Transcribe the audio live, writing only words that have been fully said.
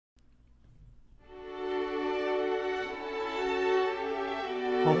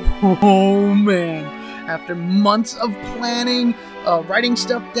Oh man, after months of planning, writing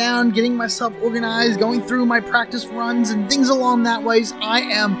stuff down, getting myself organized, going through my practice runs and things along that ways, I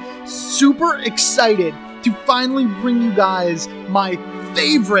am super excited to finally bring you guys my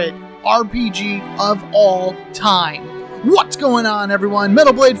favorite RPG of all time. What's going on, everyone?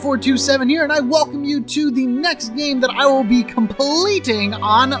 MetalBlade427 here, and I welcome you to the next game that I will be completing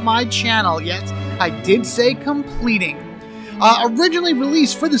on my channel. Yes, I did say completing. Originally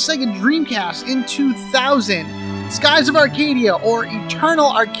released for the Sega Dreamcast in 2000, Skies of Arcadia, or Eternal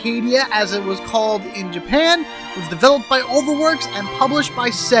Arcadia as it was called in Japan, was developed by Overworks and published by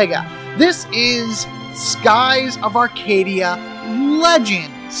Sega. This is Skies of Arcadia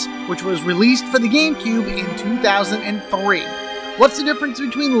Legends, which was released for the GameCube in 2003. What's the difference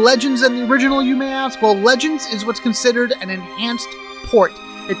between Legends and the original, you may ask? Well, Legends is what's considered an enhanced port.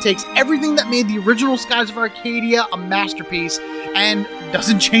 It takes everything that made the original Skies of Arcadia a masterpiece and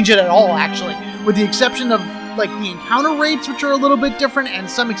doesn't change it at all, actually, with the exception of like the encounter rates, which are a little bit different, and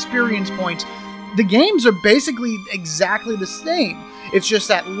some experience points. The games are basically exactly the same. It's just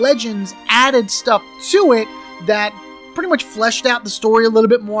that Legends added stuff to it that pretty much fleshed out the story a little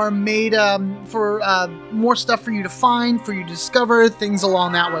bit more, made for more stuff for you to find, for you to discover, things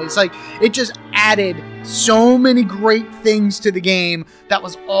along that way. It's like, it just added so many great things to the game that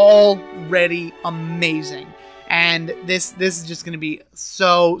was already amazing. And this is just going to be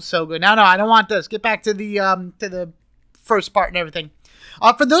so good. No, I don't want this. Get back to the first part and everything.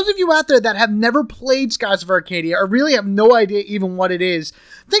 For those of you out there that have never played Skies of Arcadia, or really have no idea even what it is,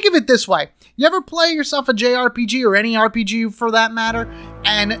 think of it this way. You ever play yourself a JRPG, or any RPG for that matter,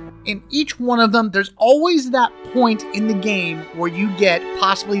 and in each one of them, there's always that point in the game where you get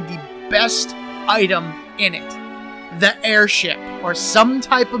possibly the best item in it. The airship, or some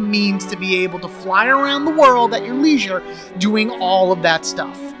type of means to be able to fly around the world at your leisure, doing all of that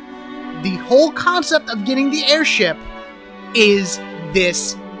stuff. The whole concept of getting the airship is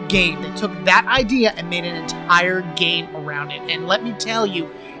this game. They took that idea and made an entire game around it. And let me tell you,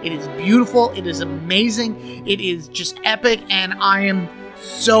 it is beautiful, it is amazing, it is just epic, and I am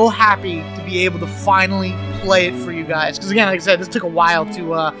so happy to be able to finally play it for you guys. Because again, like I said, this took a while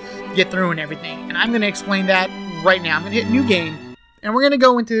to get through and everything. And I'm going to explain that right now. I'm going to hit new game, and we're going to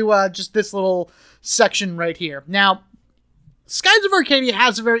go into just this little section right here. Now, Skies of Arcadia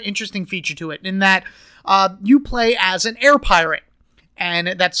has a very interesting feature to it in that you play as an air pirate.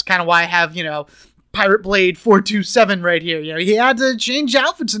 And that's kind of why I have, MetalBlade427 right here. He had to change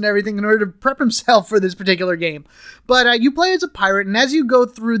outfits and everything in order to prep himself for this particular game. But you play as a pirate, and as you go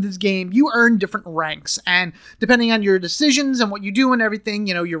through this game, you earn different ranks. And depending on your decisions and what you do and everything,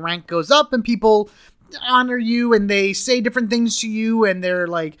 your rank goes up, and people honor you, and they say different things to you, and they're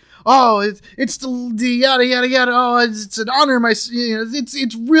like, oh, it's the yada yada yada. Oh, it's an honor.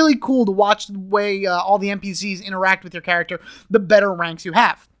 It's really cool to watch the way all the NPCs interact with your character. The better ranks you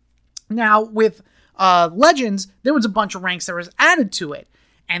have. Now with Legends, there was a bunch of ranks that was added to it,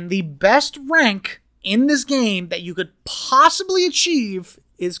 and the best rank in this game that you could possibly achieve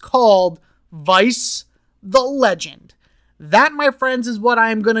is called Vice the Legend. That, my friends, is what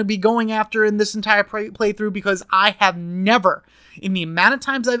I'm going to be going after in this entire playthrough, because I have never, in the amount of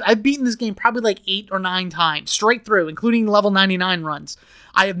times I've beaten this game, probably like 8 or 9 times, straight through, including level 99 runs,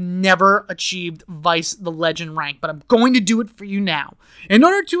 I have never achieved Vice the Legend rank, but I'm going to do it for you now. In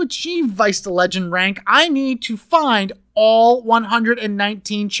order to achieve Vice the Legend rank, I need to find all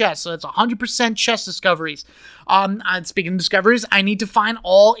 119 chests, so that's 100% chest discoveries. Speaking of discoveries, I need to find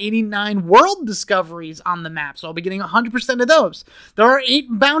all 89 world discoveries on the map, so I'll be getting 100% of those. There are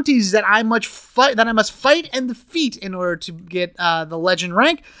 8 bounties that I must fight and defeat in order to get the Legend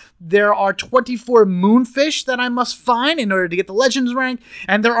rank. There are 24 moonfish that I must find in order to get the Legends rank,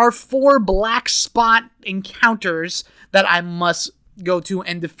 and there are 4 black spot encounters that I must go to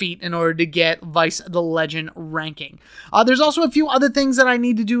and defeat in order to get Vice the Legend ranking. There's also a few other things that I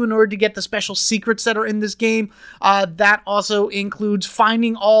need to do in order to get the special secrets that are in this game. That also includes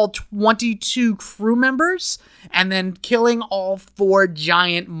finding all 22 crew members and then killing all 4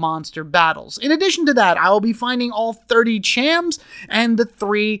 giant monster battles. In addition to that, I will be finding all 30 chams and the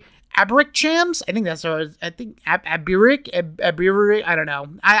 3 Aberic chams. I think that's what I think. Aberic, I don't know.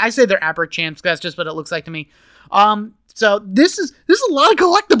 I say they're Aberic chams because that's just what it looks like to me. So there's a lot of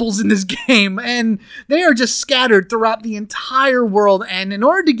collectibles in this game, and they are just scattered throughout the entire world. And in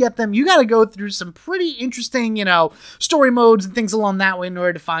order to get them, you got to go through some pretty interesting, story modes and things along that way in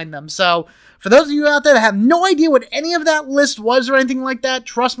order to find them. So for those of you out there that have no idea what any of that list was or anything like that,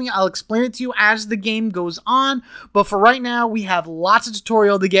 trust me, I'll explain it to you as the game goes on. But for right now, we have lots of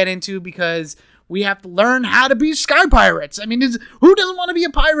tutorial to get into because We have to learn how to be sky pirates. I mean, who doesn't want to be a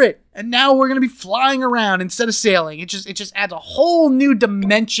pirate? And now we're going to be flying around instead of sailing. It just adds a whole new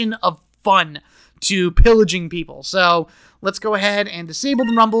dimension of fun to pillaging people. So let's go ahead and disable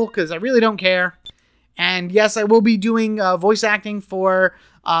the rumble because I really don't care. And yes, I will be doing voice acting for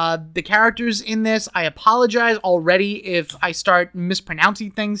the characters in this. I apologize already if I start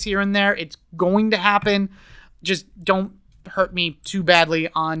mispronouncing things here and there. It's going to happen. Just don't hurt me too badly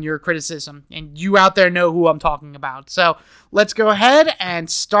on your criticism, and you out there know who I'm talking about. So let's go ahead and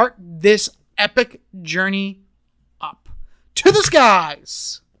start this epic journey up to the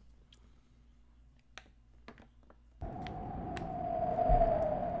skies.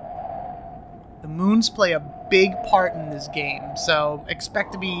 The moons play a big part in this game, so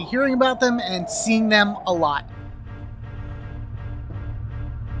expect to be hearing about them and seeing them a lot.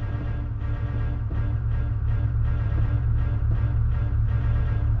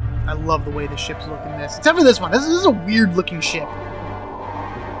 I love the way the ships look in this. Except for this one. This is a weird looking ship.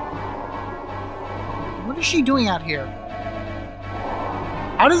 What is she doing out here?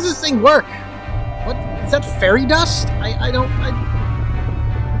 How does this thing work? What is that, fairy dust?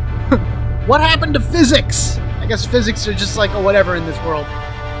 What happened to physics? I guess physics are just like a whatever in this world.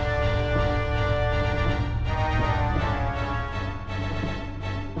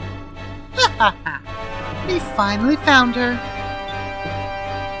 We finally found her.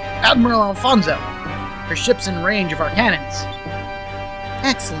 Admiral Alfonso. Her ship's in range of our cannons.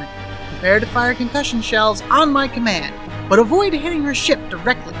 Excellent. Prepare to fire concussion shells on my command, but avoid hitting her ship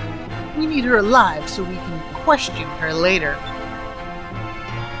directly. We need her alive so we can question her later.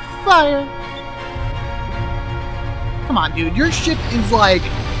 Fire! Come on, dude. Your ship is like a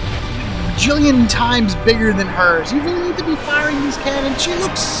bajillion times bigger than hers. You really need to be firing these cannons. She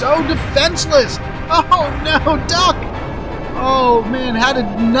looks so defenseless. Oh no, Duck! Oh man, how did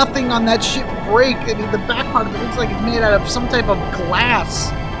nothing on that ship break? I mean, the back part of it looks like it's made out of some type of glass.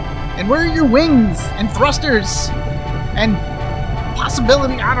 And where are your wings and thrusters and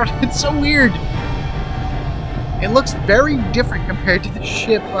possibility? I don't know. It's so weird. It looks very different compared to the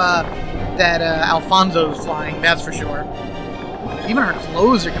ship that Alfonso's flying, that's for sure. Even her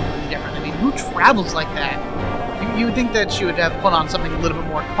clothes are completely different. I mean, who travels like that? You would think that she would have put on something a little bit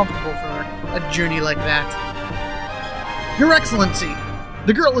more comfortable for a journey like that. Your Excellency,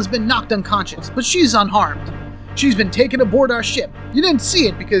 the girl has been knocked unconscious, but she's unharmed. She's been taken aboard our ship. You didn't see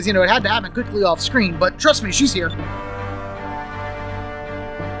it because, it had to happen quickly off screen, but trust me, she's here.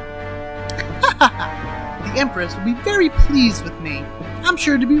 The Empress will be very pleased with me. I'm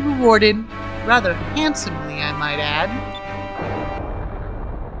sure to be rewarded, rather handsomely, I might add.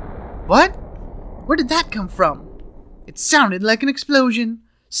 What? Where did that come from? It sounded like an explosion.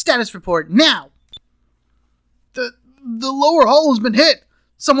 Status report, now! The lower hull has been hit!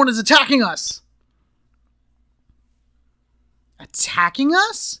 Someone is attacking us! Attacking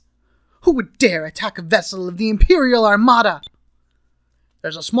us? Who would dare attack a vessel of the Imperial Armada?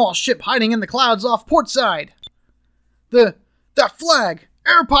 There's a small ship hiding in the clouds off port side. That flag!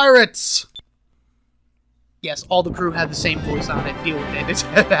 Air pirates! Yes, all the crew had the same voice on it. Deal with it. It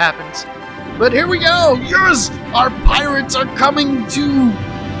happens. But here we go! Yes! Our pirates are coming to...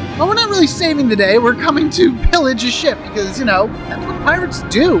 Well, we're not really saving the day. We're coming to pillage a ship because, that's what pirates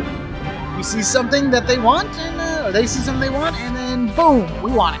do. We see something that they want, or they see something they want, and then boom,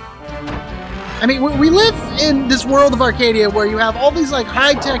 we want it. I mean, we live in this world of Arcadia where you have all these,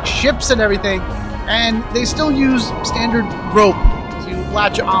 high-tech ships and everything, and they still use standard rope to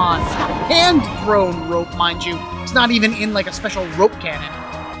latch on. Hand-thrown rope, mind you. It's not even in, a special rope cannon.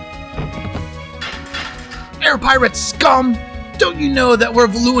 Air pirates, scum! Don't you know that we're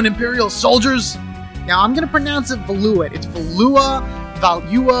Valuan Imperial soldiers? Now, I'm going to pronounce it Valuat. It's Valua,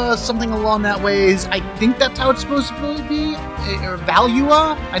 Valua, something along that ways. I think that's how it's supposed to be. Or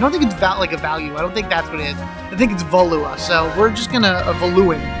Valua? I don't think it's like a value. I don't think that's what it is. I think it's Valua. So we're just going to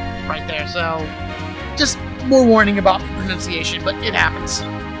Valuan right there. So just more warning about pronunciation, but it happens.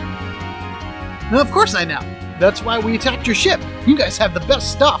 Now, of course I know. That's why we attacked your ship. You guys have the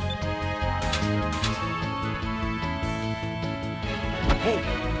best stuff. Hey,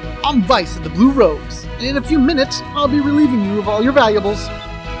 I'm Vice of the Blue Rose, and in a few minutes, I'll be relieving you of all your valuables.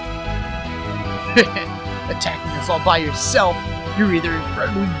 Attacking us all by yourself. You're either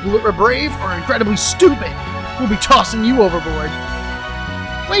incredibly brave or incredibly stupid. We'll be tossing you overboard.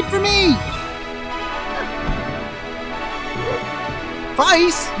 Wait for me!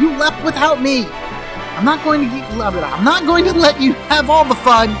 Vice, you left without me. I'm not going to let you have all the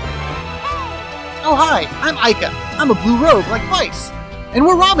fun. Oh hi, I'm Ica. I'm a blue rogue like Vice, and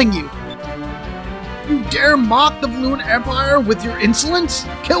we're robbing you. You dare mock the Valuan Empire with your insolence?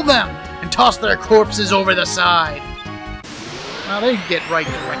 Kill them and and toss their corpses over the side. Well, they get right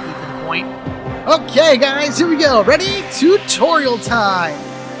directly to the point. Okay, guys, here we go. Ready? Tutorial time.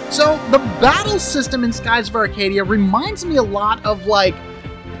 So, the battle system in Skies of Arcadia reminds me a lot of, like,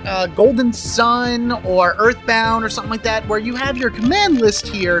 Golden Sun or Earthbound or something like that, where you have your command list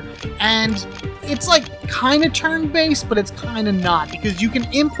here, and it's like kind of turn-based, but it's kind of not, because you can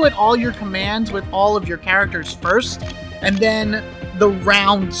input all your commands with all of your characters first, and then the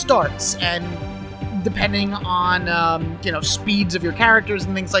round starts, and depending on, you know, speeds of your characters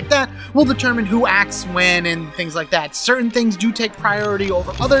and things like that, will determine who acts when and things like that. Certain things do take priority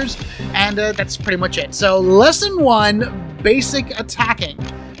over others, and that's pretty much it. So, Lesson 1, Basic Attacking.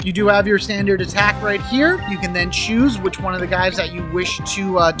 You do have your standard attack right here. You can then choose which one of the guys that you wish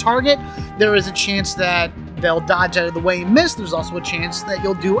to target. There is a chance that they'll dodge out of the way and miss. There's also a chance that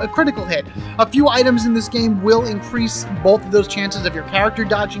you'll do a critical hit. A few items in this game will increase both of those chances of your character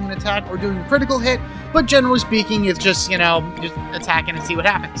dodging an attack or doing a critical hit, but generally speaking, it's just, you know, just attacking and see what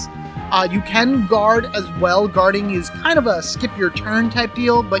happens. You can guard as well. Guarding is kind of a skip your turn type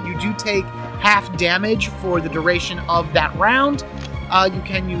deal, but you do take half damage for the duration of that round. You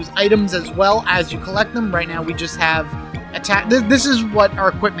can use items as well as you collect them. Right now we just have attack. This is what our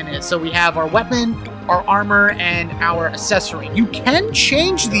equipment is. So we have our weapon, our armor, and our accessory. You can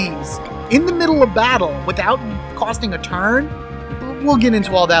change these in the middle of battle without costing a turn. We'll get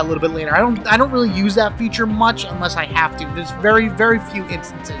into all that a little bit later. I don't really use that feature much unless I have to. There's very, very few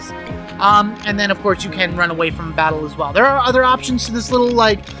instances. And then, of course, you can run away from battle as well. There are other options to this little,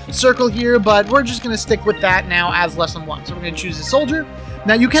 like, circle here, but we're just going to stick with that now as Lesson 1. So we're going to choose a soldier.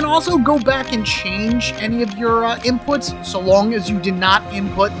 Now, you can also go back and change any of your inputs, so long as you did not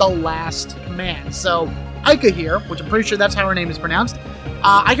input the last command. So, Ica here, which I'm pretty sure that's how her name is pronounced,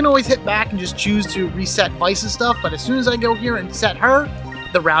 I can always hit back and just choose to reset Vice's stuff, but as soon as I go here and set her,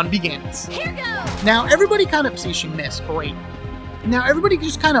 the round begins. Here goes. Now, everybody kind of... See, she missed. Great. Now, everybody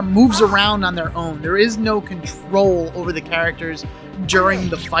just kind of moves around on their own. There is no control over the characters during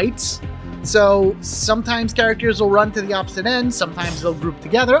the fights. So, sometimes characters will run to the opposite end, sometimes they'll group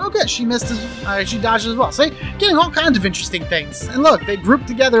together. Oh, good, she missed she dodged as well. See, getting all kinds of interesting things. And look, they group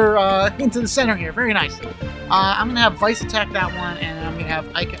together into the center here. Very nice. I'm going to have Vice attack that one, and I'm going to have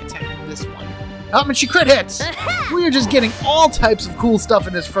Ica attack this one. Oh, and she crit hits! We are just getting all types of cool stuff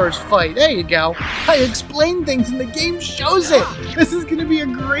in this first fight. There you go. I explain things and the game shows it! This is going to be a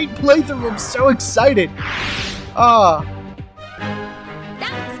great playthrough. I'm so excited. That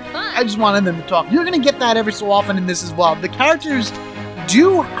was fun. I just wanted them to talk. You're going to get that every so often in this as well. The characters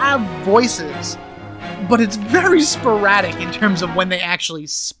do have voices, but it's very sporadic in terms of when they actually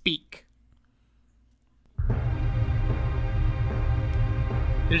speak.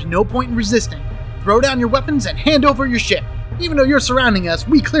 There's no point in resisting. Throw down your weapons and hand over your ship. Even though you're surrounding us,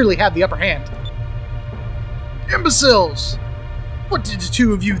 we clearly have the upper hand. Imbeciles! What did the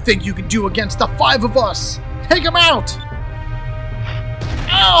two of you think you could do against the 5 of us? Take them out!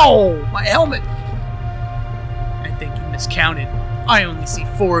 Ow! My helmet! I think you miscounted. I only see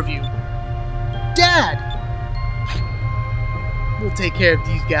 4 of you. Dad! We'll take care of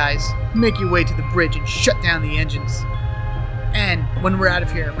these guys. Make your way to the bridge and shut down the engines. And when we're out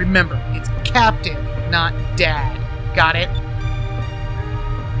of here, remember, it's Captain, not Dad. Got it?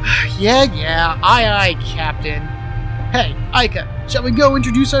 Yeah, aye, Captain. Hey, Ica, shall we go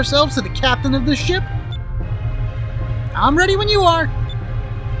introduce ourselves to the captain of this ship? I'm ready when you are.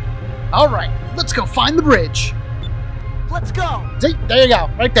 Alright, let's go find the bridge. Let's go! See, there you go,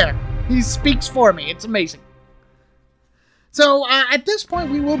 right there. He speaks for me, it's amazing. So, at this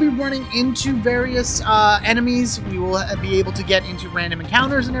point, we will be running into various enemies. We will be able to get into random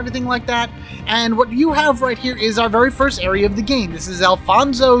encounters and everything like that. And what you have right here is our very first area of the game. This is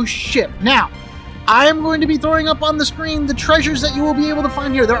Alfonso's ship. Now, I am going to be throwing up on the screen the treasures that you will be able to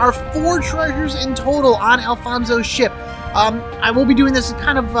find here. There are 4 treasures in total on Alfonso's ship. I will be doing this as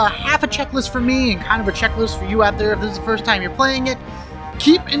kind of half a checklist for me and kind of a checklist for you out there if this is the first time you're playing it.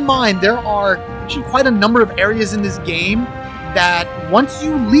 Keep in mind, there are actually quite a number of areas in this game that once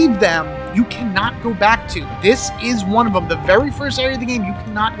you leave them, you cannot go back to. This is one of them. The very first area of the game you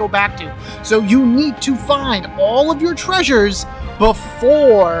cannot go back to. So you need to find all of your treasures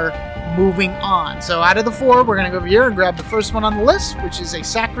before moving on. So out of the 4, we're going to go over here and grab the first one on the list, which is a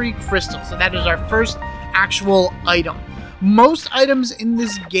Sacred Crystal. So that is our first actual item. Most items in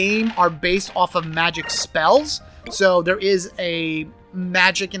this game are based off of magic spells. So there is a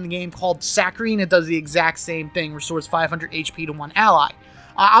magic in the game called Saccharine. It does the exact same thing, restores 500 HP to one ally.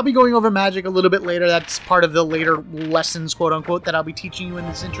 I'll be going over magic a little bit later. That's part of the later lessons, quote-unquote, that I'll be teaching you in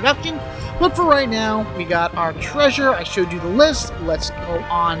this introduction. But for right now, we got our treasure. I showed you the list. Let's go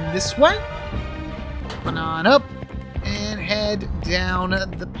on this way. Open on up and head down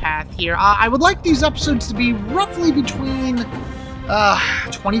the path here. I would like these episodes to be roughly between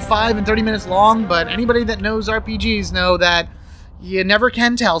 25 and 30 minutes long, but anybody that knows RPGs know that you never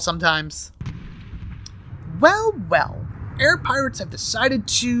can tell sometimes. Well, well, air pirates have decided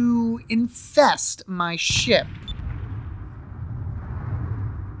to infest my ship.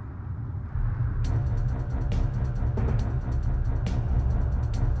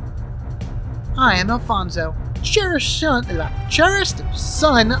 I am Alfonso, cherished son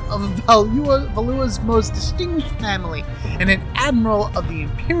of Valua's most distinguished family and an admiral of the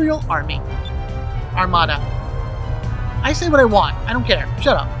Imperial Armada. I say what I want. I don't care.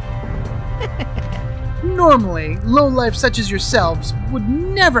 Shut up. Normally, lowlife such as yourselves would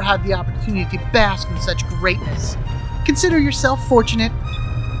never have the opportunity to bask in such greatness. Consider yourself fortunate.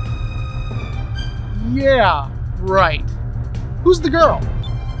 Yeah, right. Who's the girl?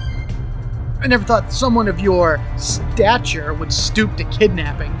 I never thought someone of your stature would stoop to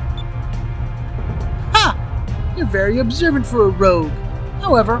kidnapping. Ha! You're very observant for a rogue.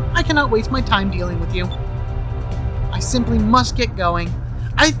 However, I cannot waste my time dealing with you. I simply must get going.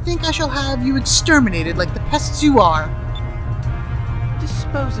 I think I shall have you exterminated like the pests you are.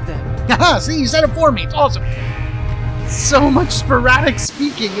 Dispose of them. Haha, see, you said it for me. It's awesome. So much sporadic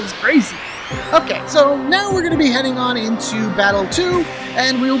speaking. It's crazy. Okay, so now we're going to be heading on into Battle 2,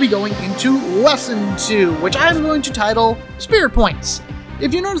 and we will be going into Lesson 2, which I'm going to title Spirit Points.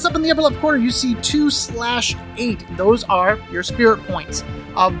 If you notice up in the upper left corner, you see 2/8. Those are your Spirit Points.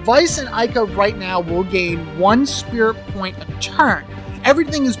 Vice and Ica right now will gain 1 Spirit Point a turn.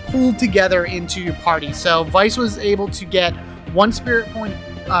 Everything is pulled together into your party, so Vice was able to get 1 Spirit Point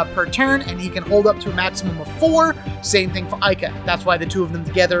per turn, and he can hold up to a maximum of 4. Same thing for Ica. That's why the two of them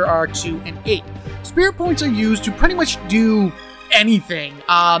together are 2 and 8. Spirit points are used to pretty much do anything.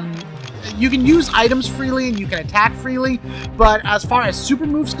 You can use items freely and you can attack freely, but as far as super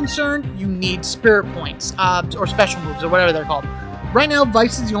moves concerned, you need spirit points, or special moves, or whatever they're called. Right now,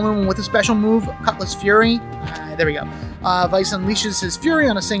 Vice is the only one with a special move, Cutlass Fury. There we go. Vice unleashes his Fury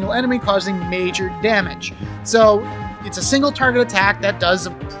on a single enemy, causing major damage. So it's a single target attack that does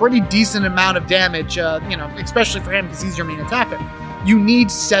a pretty decent amount of damage, especially for him because he's your main attacker. You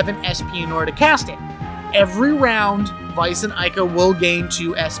need 7 SP in order to cast it. Every round, Vice and Ica will gain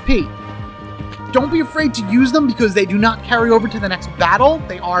 2 SP. Don't be afraid to use them because they do not carry over to the next battle.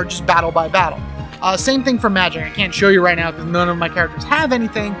 They are just battle by battle. Same thing for magic. I can't show you right now because none of my characters have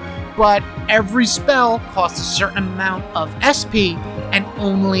anything, but every spell costs a certain amount of SP and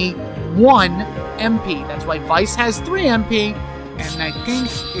only 1 MP. That's why Vice has 3 MP, and I think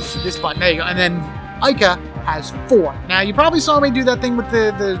it's this button. There you go. And then Ica has 4. Now, you probably saw me do that thing with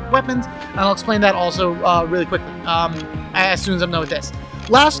the weapons, and I'll explain that also really quickly as soon as I'm done with this.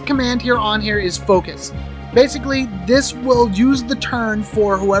 Last command on here is Focus. Basically, this will use the turn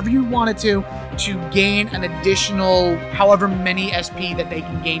for whoever you want it to gain an additional however many SP that they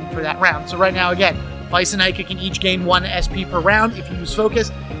can gain for that round. So right now, again, Vice and Ica can each gain 1 SP per round. If you use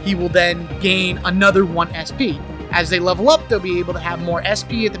Focus, he will then gain another 1 SP. As they level up, they'll be able to have more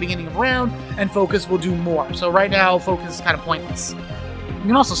SP at the beginning of the round, and Focus will do more. So right now, Focus is kind of pointless. You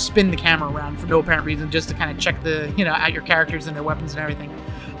can also spin the camera around for no apparent reason, just to kind of check the, out your characters and their weapons and everything.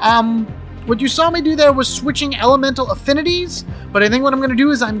 What you saw me do there was switching elemental affinities, but I think what I'm going to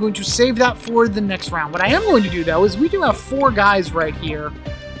do is I'm going to save that for the next round. What I am going to do, though, is we do have 4 guys right here.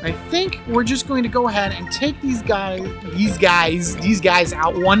 I think we're just going to go ahead and take these guys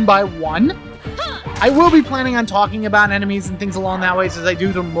out one by one. I will be planning on talking about enemies and things along that way as I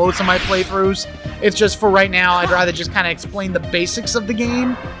do through most of my playthroughs. It's just for right now, I'd rather just kind of explain the basics of the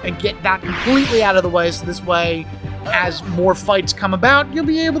game and get that completely out of the way, so this way, as more fights come about, you'll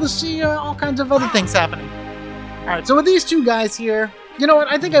be able to see all kinds of other things happening. Alright, so with these 2 guys here, you know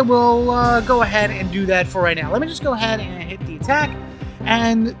what, I think I will go ahead and do that for right now. Let me just go ahead and hit the attack,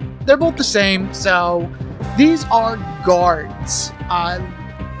 and they're both the same, so these are guards.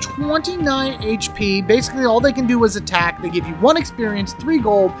 29 HP, basically all they can do is attack. They give you 1 experience, 3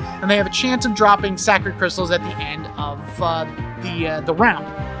 gold, and they have a chance of dropping sacred crystals at the end of the round.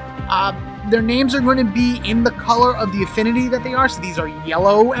 Their names are going to be in the color of the affinity that they are, so these are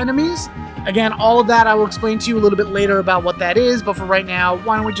yellow enemies. Again, all of that I will explain to you a little bit later about what that is, but for right now,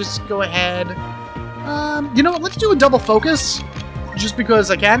 why don't we just go ahead... you know what, let's do a double focus, just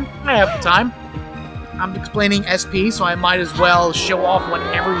because I can. I have the time. I'm explaining SP, so I might as well show off what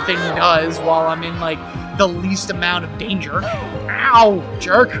everything does while I'm in, like, the least amount of danger. Ow! Ow,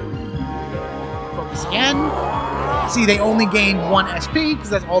 jerk. Focus again. See, they only gain 1 SP, because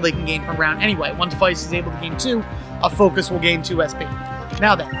that's all they can gain per round anyway. Once Vice is able to gain 2, a Focus will gain 2 SP.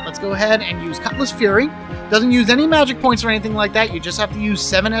 Now then, let's go ahead and use Cutlass Fury. Doesn't use any magic points or anything like that. You just have to use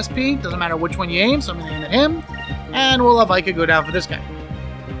 7 SP. Doesn't matter which one you aim, so I'm going to aim at him. And we'll have Ica go down for this guy.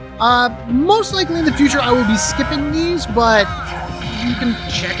 Most likely in the future I will be skipping these, but you can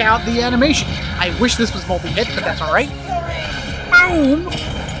check out the animation. I wish this was multi-hit, but that's alright. Boom!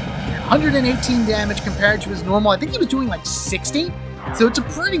 118 damage compared to his normal. I think he was doing like 60. So it's a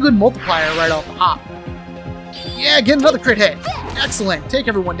pretty good multiplier right off the hop. Yeah, get another crit hit. Excellent. Take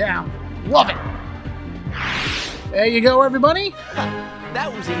everyone down. Love it. There you go, everybody.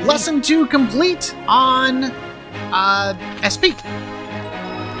 That was easy. Lesson 2 complete on SP.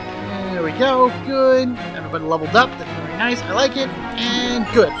 There we go. Good. Everybody leveled up. That's very nice. I like it. And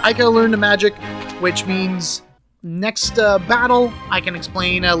good. Ica learned the magic, which means next battle I can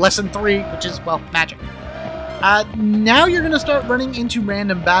explain Lesson 3, which is, well, magic. Now you're going to start running into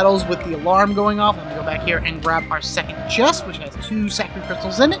random battles with the alarm going off. Let me go back here and grab our second chest, which has 2 sacred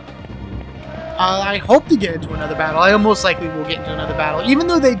crystals in it. I hope to get into another battle. I most likely will get into another battle. Even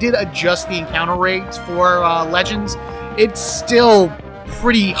though they did adjust the encounter rates for Legends, it's still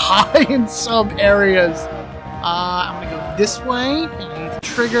pretty high in some areas. I'm going to go this way. I need to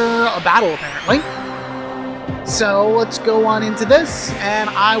trigger a battle, apparently. So let's go on into this, and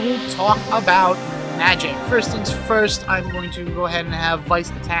I will talk about magic. First things first, I'm going to go ahead and have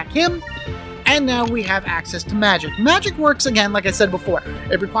Vice attack him. And now we have access to magic. Magic works, again, like I said before.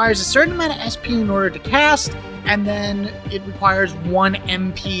 It requires a certain amount of SP in order to cast, and then it requires 1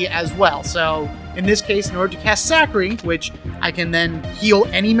 MP as well. So, in this case, in order to cast Sacri, which I can then heal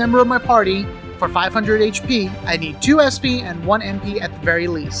any member of my party for 500 HP, I need 2 SP and 1 MP at the very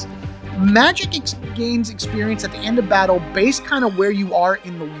least. Magic gains experience at the end of battle based kind of where you are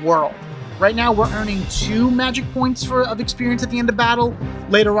in the world. Right now, we're earning 2 magic points of experience at the end of battle.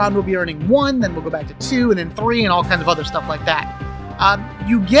 Later on, we'll be earning 1, then we'll go back to 2, and then 3, and all kinds of other stuff like that.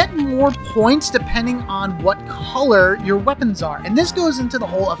 You get more points depending on what color your weapons are, and this goes into the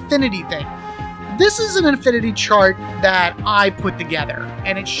whole affinity thing. This is an affinity chart that I put together,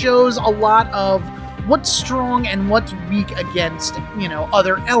 and it shows a lot of what's strong and what's weak against,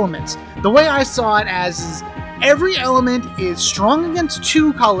 other elements. The way I saw it as is, every element is strong against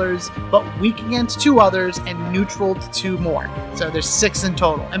 2 colors, but weak against 2 others, and neutral to 2 more. So there's 6 in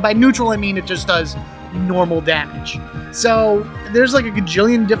total. And by neutral, I mean it just does normal damage. So there's like a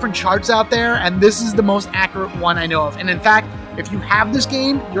gajillion different charts out there, and this is the most accurate one I know of. And in fact, if you have this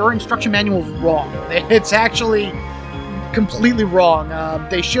game, your instruction manual is wrong. It's actually completely wrong.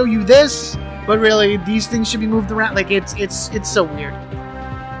 They show you this, but really, these things should be moved around. Like, it's so weird.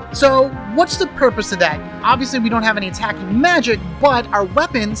 So, what's the purpose of that? Obviously, we don't have any attacking magic, but our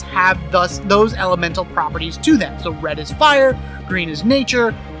weapons have those elemental properties to them. So, red is fire, green is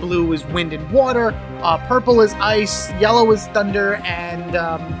nature, blue is wind and water, purple is ice, yellow is thunder,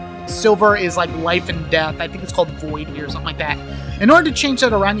 and silver is like life and death. I think it's called void here or something like that. In order to change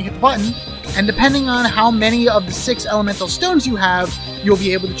that around, you hit the button, and depending on how many of the 6 elemental stones you have, you'll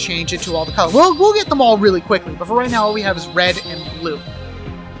be able to change it to all the colors. We'll get them all really quickly, but for right now, all we have is red and blue.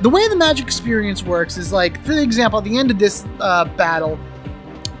 The way the magic experience works is like, for example, at the end of this battle,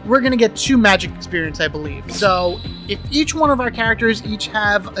 we're going to get 2 magic experience, I believe. So if each one of our characters each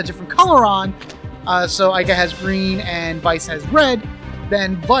have a different color on, so Ica has green and Vice has red,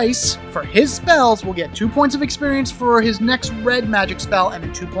 then Vice, for his spells, will get 2 points of experience for his next red magic spell and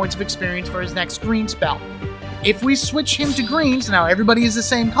then 2 points of experience for his next green spell. If we switch him to green, so now everybody is the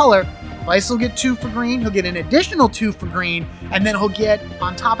same color, Vice will get 2 for green, he'll get an additional 2 for green, and then he'll get,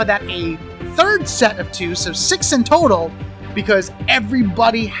 on top of that, a 3rd set of 2, so 6 in total, because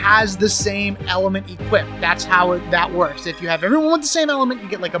everybody has the same element equipped. That's how that works. If you have everyone with the same element, you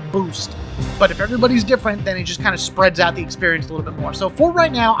get like a boost. But if everybody's different, then it just kind of spreads out the experience a little bit more. So for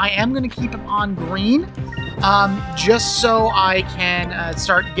right now, I am going to keep him on green, just so I can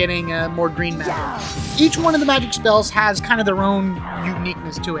start getting more green magic. Each one of the magic spells has kind of their own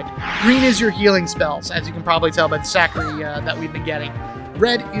uniqueness to it. Green is your healing spells, as you can probably tell by the Sacri that we've been getting.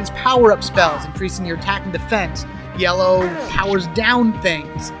 Red is power-up spells, increasing your attack and defense. Yellow powers down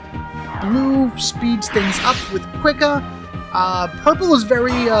things. Blue speeds things up with Quicka. Purple is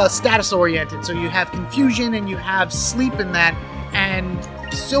very status-oriented, so you have confusion and you have sleep in that. And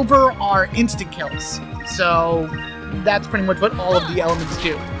silver are instant kills. So that's pretty much what all of the elements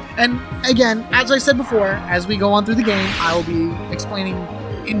do. And again, as I said before, as we go on through the game, I will be explaining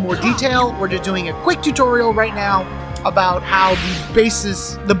in more detail. We're just doing a quick tutorial right now about how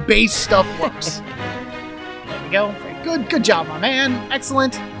the base stuff works. There we go, right Good job, my man.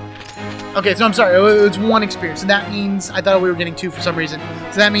 Excellent. Okay, so I'm sorry, it's 1 experience. So that means, I thought we were getting 2 for some reason.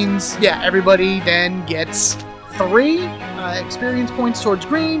 So that means, yeah, everybody then gets 3 experience points towards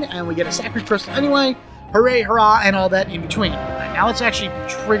green, and we get a sacred crystal anyway. Hooray, hurrah, and all that in between. All right, now let's actually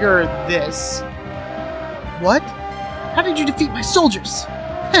trigger this. What? How did you defeat my soldiers?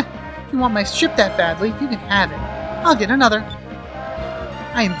 Heh, if you want my ship that badly, you can have it. I'll get another.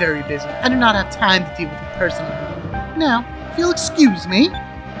 I am very busy. I do not have time to deal with you personally. Now, if you'll excuse me.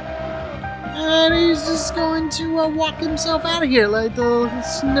 And he's just going to walk himself out of here like the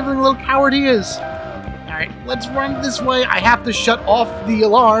sniveling little coward he is. Alright, let's run this way. I have to shut off the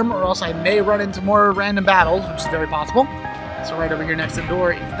alarm or else I may run into more random battles, which is very possible. So right over here next to the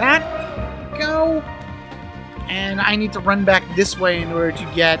door is that. Go. And I need to run back this way in order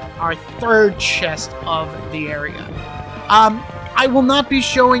to get our 3rd chest of the area. I will not be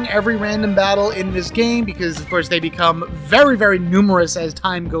showing every random battle in this game because, of course, they become very, very numerous as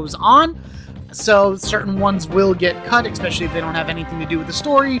time goes on. So certain ones will get cut, especially if they don't have anything to do with the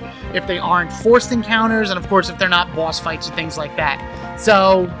story, if they aren't forced encounters, and of course if they're not boss fights and things like that.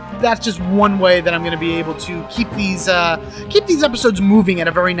 So that's just one way that I'm going to be able to keep these episodes moving at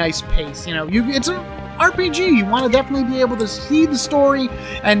a very nice pace. You know, it's an RPG. You want to definitely be able to see the story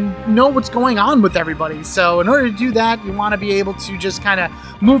and know what's going on with everybody. So in order to do that, you want to be able to just kind of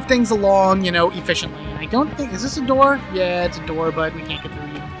move things along, you know, efficiently. And I don't think, is this a door? Yeah, it's a door, but we can't get through,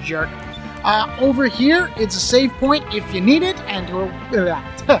 you jerk. Over here, it's a save point if you need it, and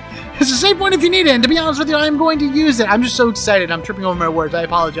it's a save point if you need it, and to be honest with you, I am going to use it. I'm just so excited. I'm tripping over my words. I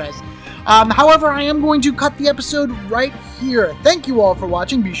apologize. However, I am going to cut the episode right here. Thank you all for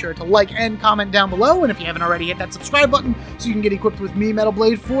watching. Be sure to like and comment down below, and if you haven't already, hit that subscribe button so you can get equipped with me,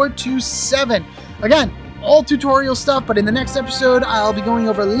 MetalBlade427. Again, all tutorial stuff, but in the next episode, I'll be going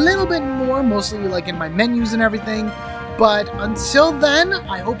over a little bit more, mostly like in my menus and everything. But until then,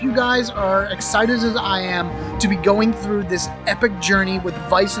 I hope you guys are excited as I am to be going through this epic journey with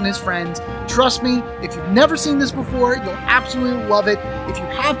Vice and his friends. Trust me, if you've never seen this before, you'll absolutely love it. If you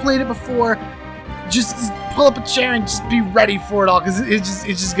have played it before, just pull up a chair and just be ready for it all, because it's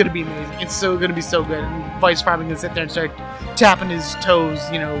just going to be amazing. It's so going to be so good. And Vice probably going to sit there and start tapping his toes,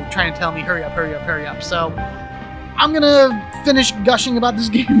 you know, trying to tell me, hurry up, hurry up, hurry up. So I'm going to finish gushing about this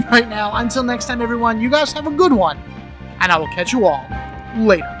game right now. Until next time, everyone, you guys have a good one. And I will catch you all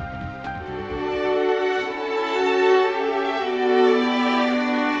later.